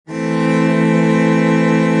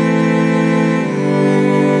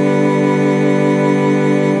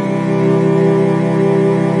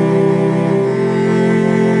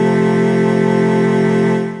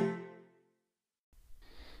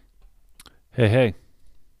Hey, hey.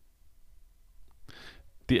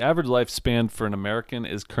 The average lifespan for an American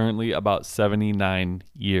is currently about 79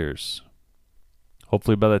 years.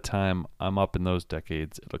 Hopefully, by the time I'm up in those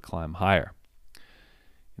decades, it'll climb higher.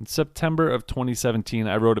 In September of 2017,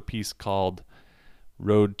 I wrote a piece called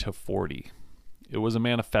Road to 40. It was a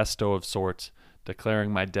manifesto of sorts,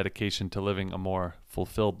 declaring my dedication to living a more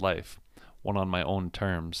fulfilled life, one on my own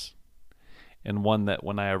terms, and one that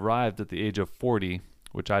when I arrived at the age of 40,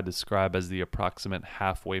 which I describe as the approximate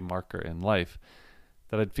halfway marker in life,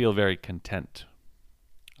 that I'd feel very content.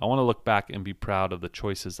 I want to look back and be proud of the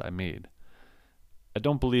choices I made. I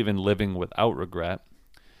don't believe in living without regret,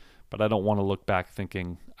 but I don't want to look back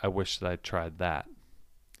thinking, I wish that I'd tried that,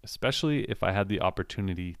 especially if I had the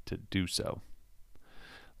opportunity to do so.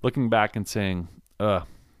 Looking back and saying, I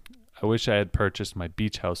wish I had purchased my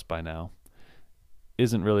beach house by now,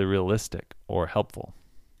 isn't really realistic or helpful.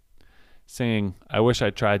 Saying, I wish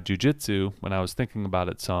I'd tried jujitsu when I was thinking about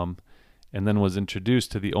it some, and then was introduced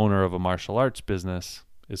to the owner of a martial arts business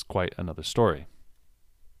is quite another story.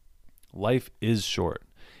 Life is short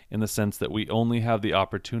in the sense that we only have the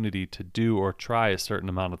opportunity to do or try a certain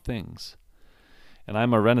amount of things. And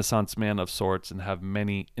I'm a Renaissance man of sorts and have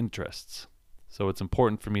many interests. So it's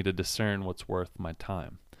important for me to discern what's worth my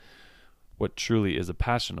time, what truly is a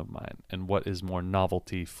passion of mine, and what is more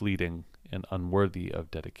novelty, fleeting, and unworthy of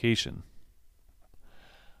dedication.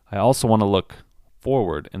 I also want to look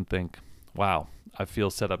forward and think, wow, I feel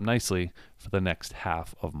set up nicely for the next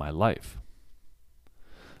half of my life.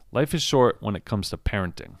 Life is short when it comes to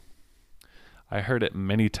parenting. I heard it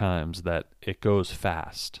many times that it goes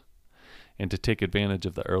fast, and to take advantage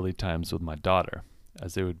of the early times with my daughter,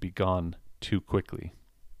 as they would be gone too quickly.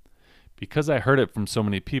 Because I heard it from so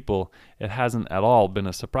many people, it hasn't at all been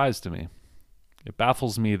a surprise to me. It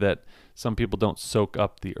baffles me that some people don't soak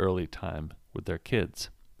up the early time with their kids,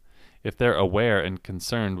 if they're aware and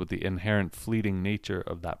concerned with the inherent fleeting nature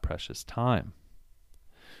of that precious time.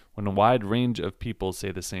 When a wide range of people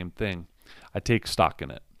say the same thing, I take stock in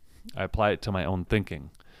it. I apply it to my own thinking.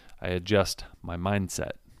 I adjust my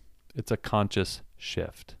mindset. It's a conscious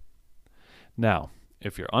shift. Now,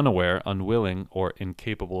 if you're unaware, unwilling, or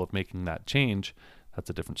incapable of making that change, that's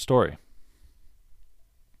a different story.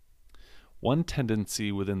 One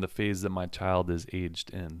tendency within the phase that my child is aged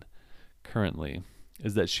in currently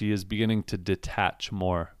is that she is beginning to detach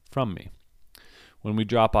more from me. When we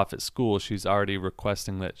drop off at school, she's already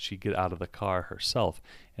requesting that she get out of the car herself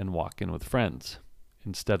and walk in with friends,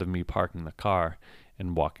 instead of me parking the car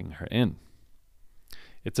and walking her in.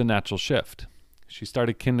 It's a natural shift. She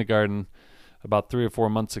started kindergarten about 3 or 4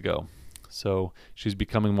 months ago, so she's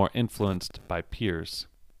becoming more influenced by peers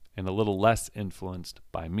and a little less influenced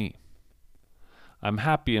by me. I'm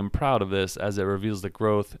happy and proud of this as it reveals the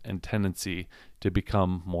growth and tendency to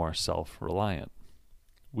become more self-reliant.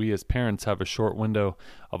 We as parents have a short window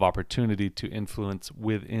of opportunity to influence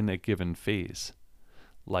within a given phase.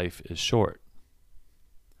 Life is short.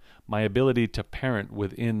 My ability to parent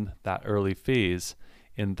within that early phase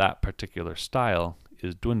in that particular style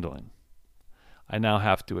is dwindling. I now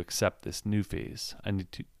have to accept this new phase. I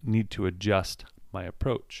need to adjust my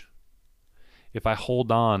approach. If I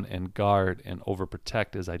hold on and guard and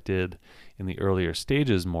overprotect as I did in the earlier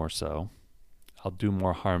stages more so, I'll do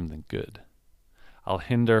more harm than good. I'll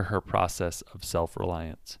hinder her process of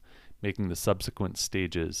self-reliance, making the subsequent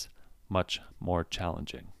stages much more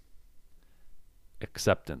challenging.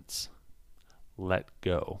 Acceptance. Let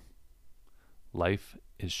go. Life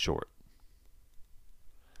is short.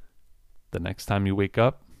 The next time you wake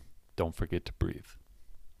up, don't forget to breathe.